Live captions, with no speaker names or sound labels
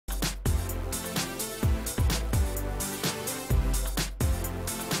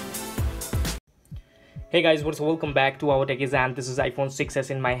Hey guys, welcome back to OurTechies, and this is iPhone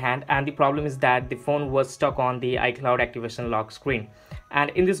 6s in my hand, and the problem is that the phone was stuck on the iCloud activation lock screen.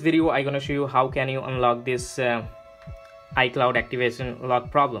 And in this video I'm gonna show you how can you unlock this iCloud activation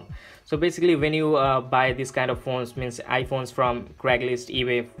lock problem. So basically when you buy this kind of phones, means iPhones from Craigslist,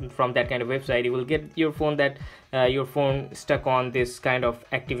 eBay, from that kind of website, you will get your phone your phone stuck on this kind of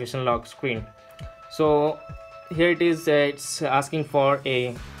activation lock screen. So here it is, it's asking for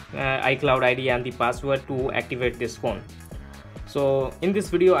a iCloud ID and the password to activate this phone. So in this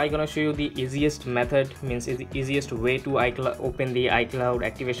video I'm gonna show you the easiest method, means the easiest way to open the iCloud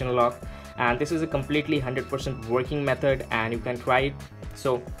activation lock, and this is a completely 100% working method and you can try it.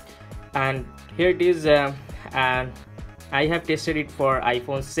 So, and here it is, and I have tested it for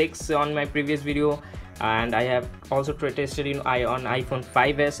iPhone 6 on my previous video, and I have also tested it on iPhone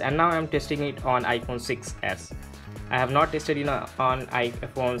 5s, and now I'm testing it on iPhone 6s. I have not tested it on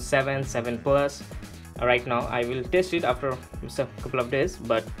iPhone 7 Plus. Right now I will test it after a couple of days,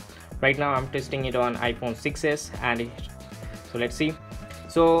 but right now I'm testing it on iPhone 6s, and so let's see.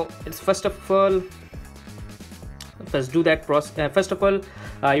 So it's first of all, first do that process. First of all,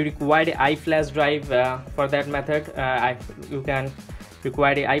 you require the iflash drive for that method. You can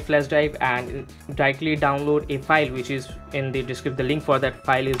require the iflash drive and directly download a file which is in the description. The link for that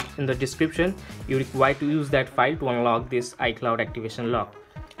file is in the description. You require to use that file to unlock this iCloud activation lock.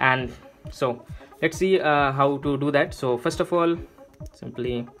 And so let's see how to do that. So first of all,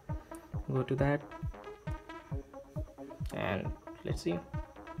 simply go to that and let's see.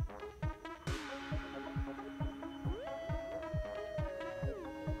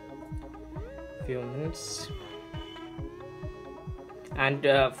 Few minutes. And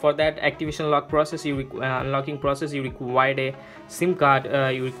for that activation lock process, unlocking process, you require a SIM card.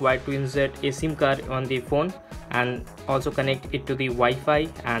 You require to insert a SIM card on the phone and also connect it to the Wi-Fi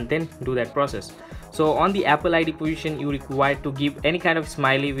and then do that process. So on the Apple ID position, you require to give any kind of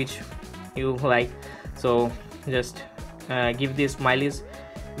smiley which you like. So just give these smileys.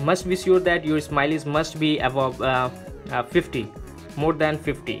 Must be sure that your smileys must be above 50, more than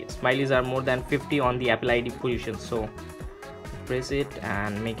 50. Smileys are more than 50 on the Apple ID position. So press it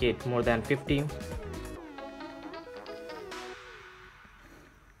and make it more than 50.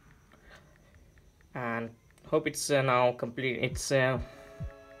 And hope it's now complete. It's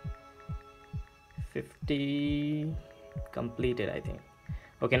 50 completed, I think.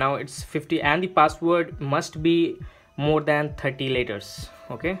 Okay, now it's 50, and the password must be more than 30 letters.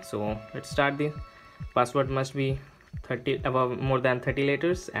 Okay, so let's start. The password must be more than 30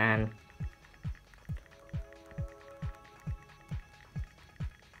 letters, and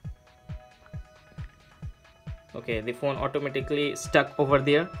okay, the phone automatically stuck over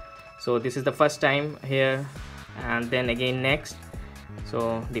there. So this is the first time here, and then again next.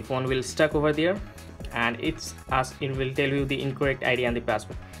 So the phone will stuck over there, and it will tell you the incorrect ID and the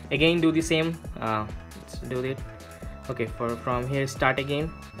password. Again do the same. Let's do it. Okay, from here start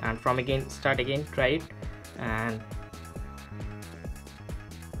again, and from again start again. Try it, and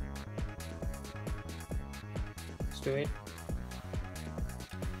let's do it.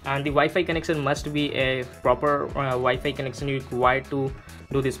 And the Wi-Fi connection must be a proper Wi-Fi connection. You require to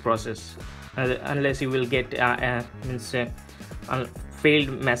do this process, unless you will get failed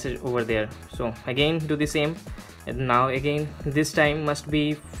message over there. So again do the same, and now again this time must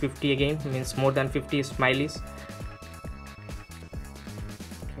be 50 again, means more than 50 smileys.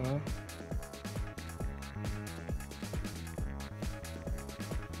 Okay.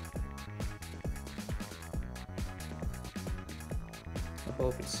 I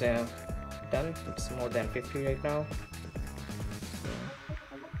hope it's done. It's more than 50 right now.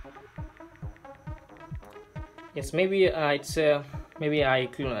 Yes, maybe it's maybe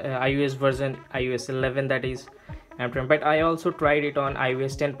iOS version iOS 11 that is, but I also tried it on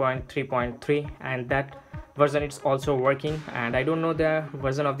iOS 10.3.3, and that version it's also working. And I don't know the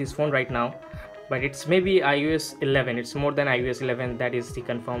version of this phone right now, but it's maybe iOS 11. It's more than iOS 11. That is the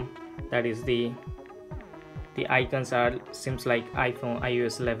confirm. That is the icons are seems like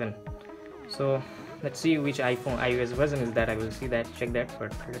iOS 11. So let's see which iOS version is that. I will see that, check that,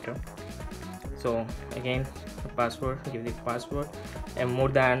 but later. So again the password, give the password, and more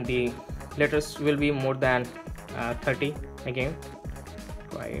than the letters will be more than 30. Again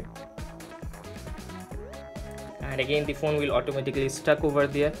try it, and again the phone will automatically stuck over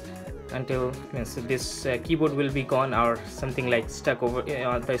there until this keyboard will be gone, or something like stuck over,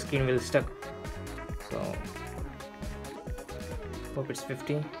 the screen will stuck. So hope it's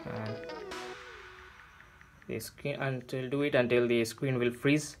 50, and the screen until the screen will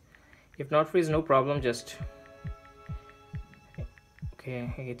freeze. If not freeze, no problem, just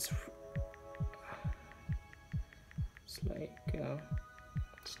okay, it's It's like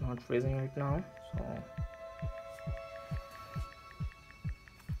it's not freezing right now, so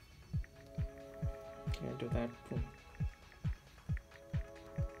can do that too.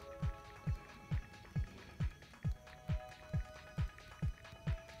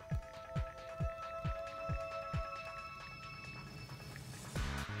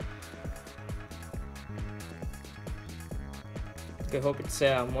 Okay, hope it's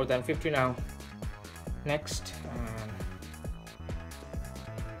more than 50 now. Next,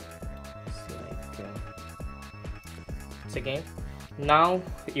 it's like it's again. Now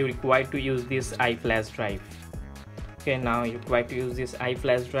you're required to use this iflash drive. Okay, now you're required to use this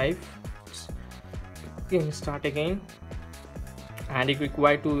iflash drive. Again, start again, and you're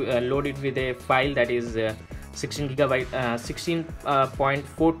required to load it with a file that is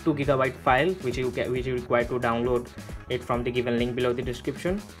 16.42 gigabyte file, which you require to download it from the given link below the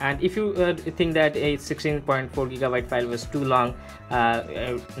description. And if you think that a 16.4 gigabyte file was too long,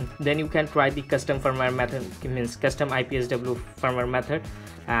 then you can try the custom firmware method, means custom IPSW firmware method.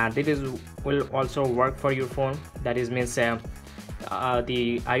 This will also work for your phone. That is means the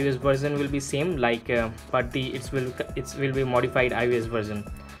iOS version will be same, like but it will be modified iOS version.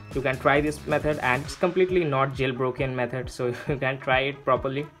 You can try this method, and it's completely not jailbroken method, so you can try it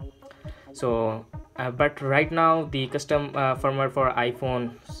properly. So but right now the custom firmware for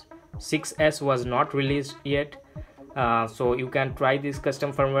iPhone 6s was not released yet, so you can try this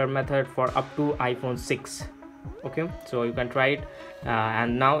custom firmware method for up to iPhone 6. Okay, so you can try it,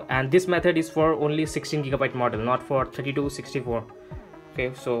 and this method is for only 16 gigabyte model, not for 32, 64.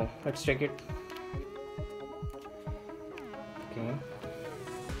 Okay, so let's check it. Okay,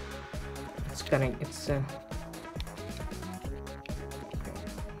 it's connect. It's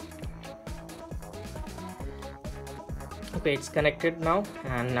okay, it's connected now,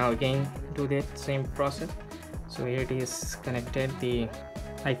 and now again do the same process. So here it is connected. The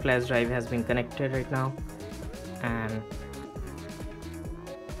iflash drive has been connected right now, and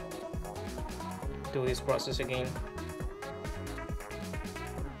do this process again.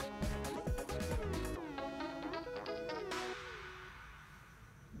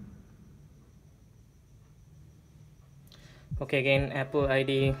 Okay, again Apple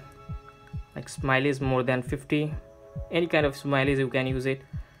ID, like smileys more than 50, any kind of smileys you can use it.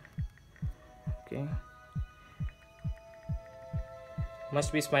 Okay,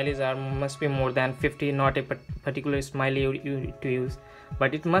 must be more than 50, not a particular smiley you to use,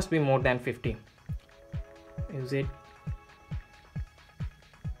 but it must be more than 50. Use it.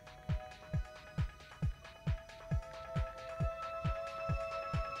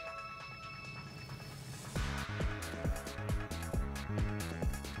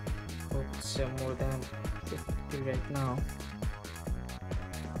 Hope it's more than 50 right now.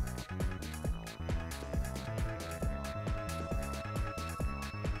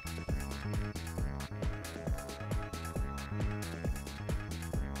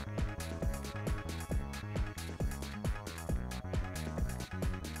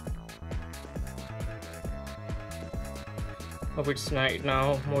 Hope it's right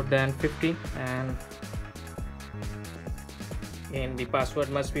now more than 50, and the password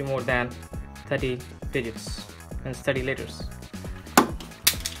must be more than 30 digits and 30 letters.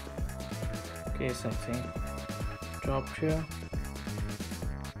 Okay, something dropped here.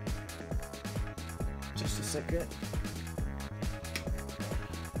 Just a second.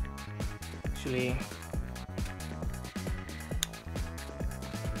 Actually,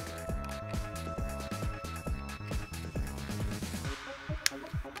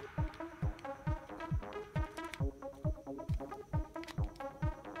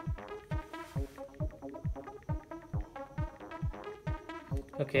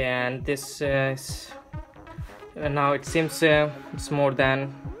 okay, and this is now it seems it's more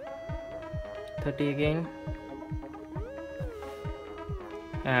than 30 again,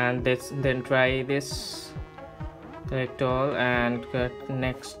 and then try this, select all and cut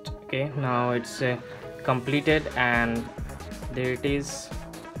next. Okay, now it's completed, and there it is.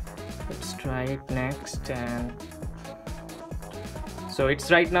 Let's try it next, and so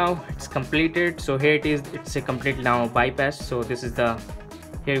it's right now it's completed. So here it is, it's a complete now bypass. So this is the,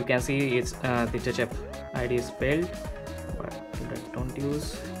 here you can see it's the touch app ID is failed, but don't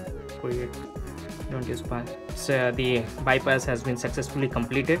use create, don't use bypass. So the bypass has been successfully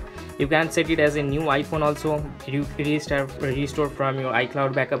completed. You can set it as a new iPhone also. You restore from your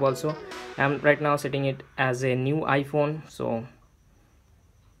iCloud backup also. I'm right now setting it as a new iPhone. So,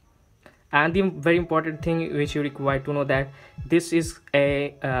 and the very important thing which you require to know, that this is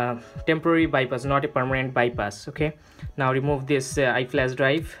a temporary bypass, not a permanent bypass. Okay, now remove this iflash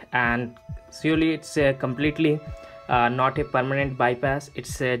drive, and surely it's completely not a permanent bypass.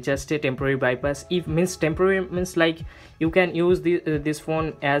 It's just a temporary bypass. If means temporary means like you can use this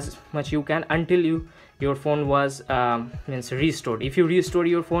phone as much you can until your phone was means restored. If you restore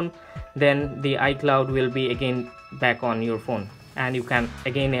your phone, then the iCloud will be again back on your phone, and you can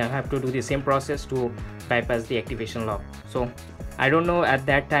again have to do the same process to bypass the activation lock. So I don't know at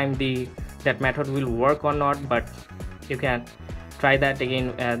that time that method will work or not, but you can try that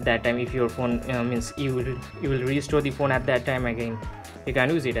again at that time. If your phone means you will restore the phone at that time, again you can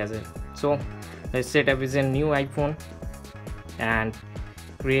use it as it. So let's set up with a new iPhone and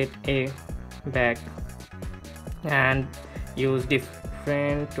create a back and use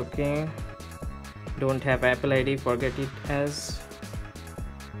different. Okay, don't have Apple ID, forget it as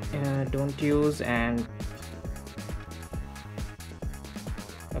don't use. And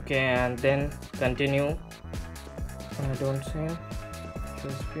okay, and then continue. Don't say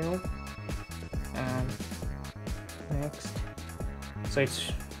choose view and next. So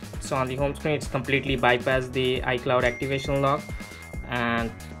on the home screen it's completely bypassed the iCloud activation lock,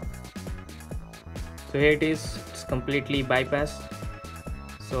 and so here it is, it's completely bypassed.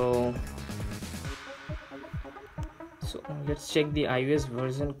 So let's check the iOS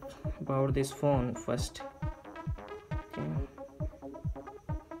version about this phone first.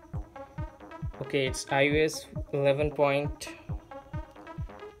 Okay, it's iOS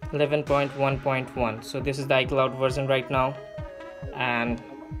 11.1.1. so this is the iCloud version right now, and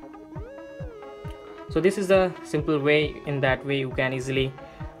so this is a simple way. In that way you can easily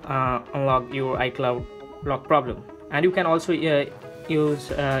unlock your iCloud lock problem. And you can also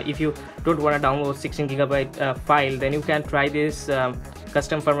use if you don't want to download 16GB file, then you can try this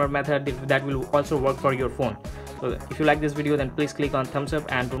custom firmware method. That will also work for your phone. So if you like this video, then please click on thumbs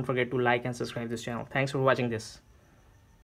up, and don't forget to like and subscribe this channel. Thanks for watching this.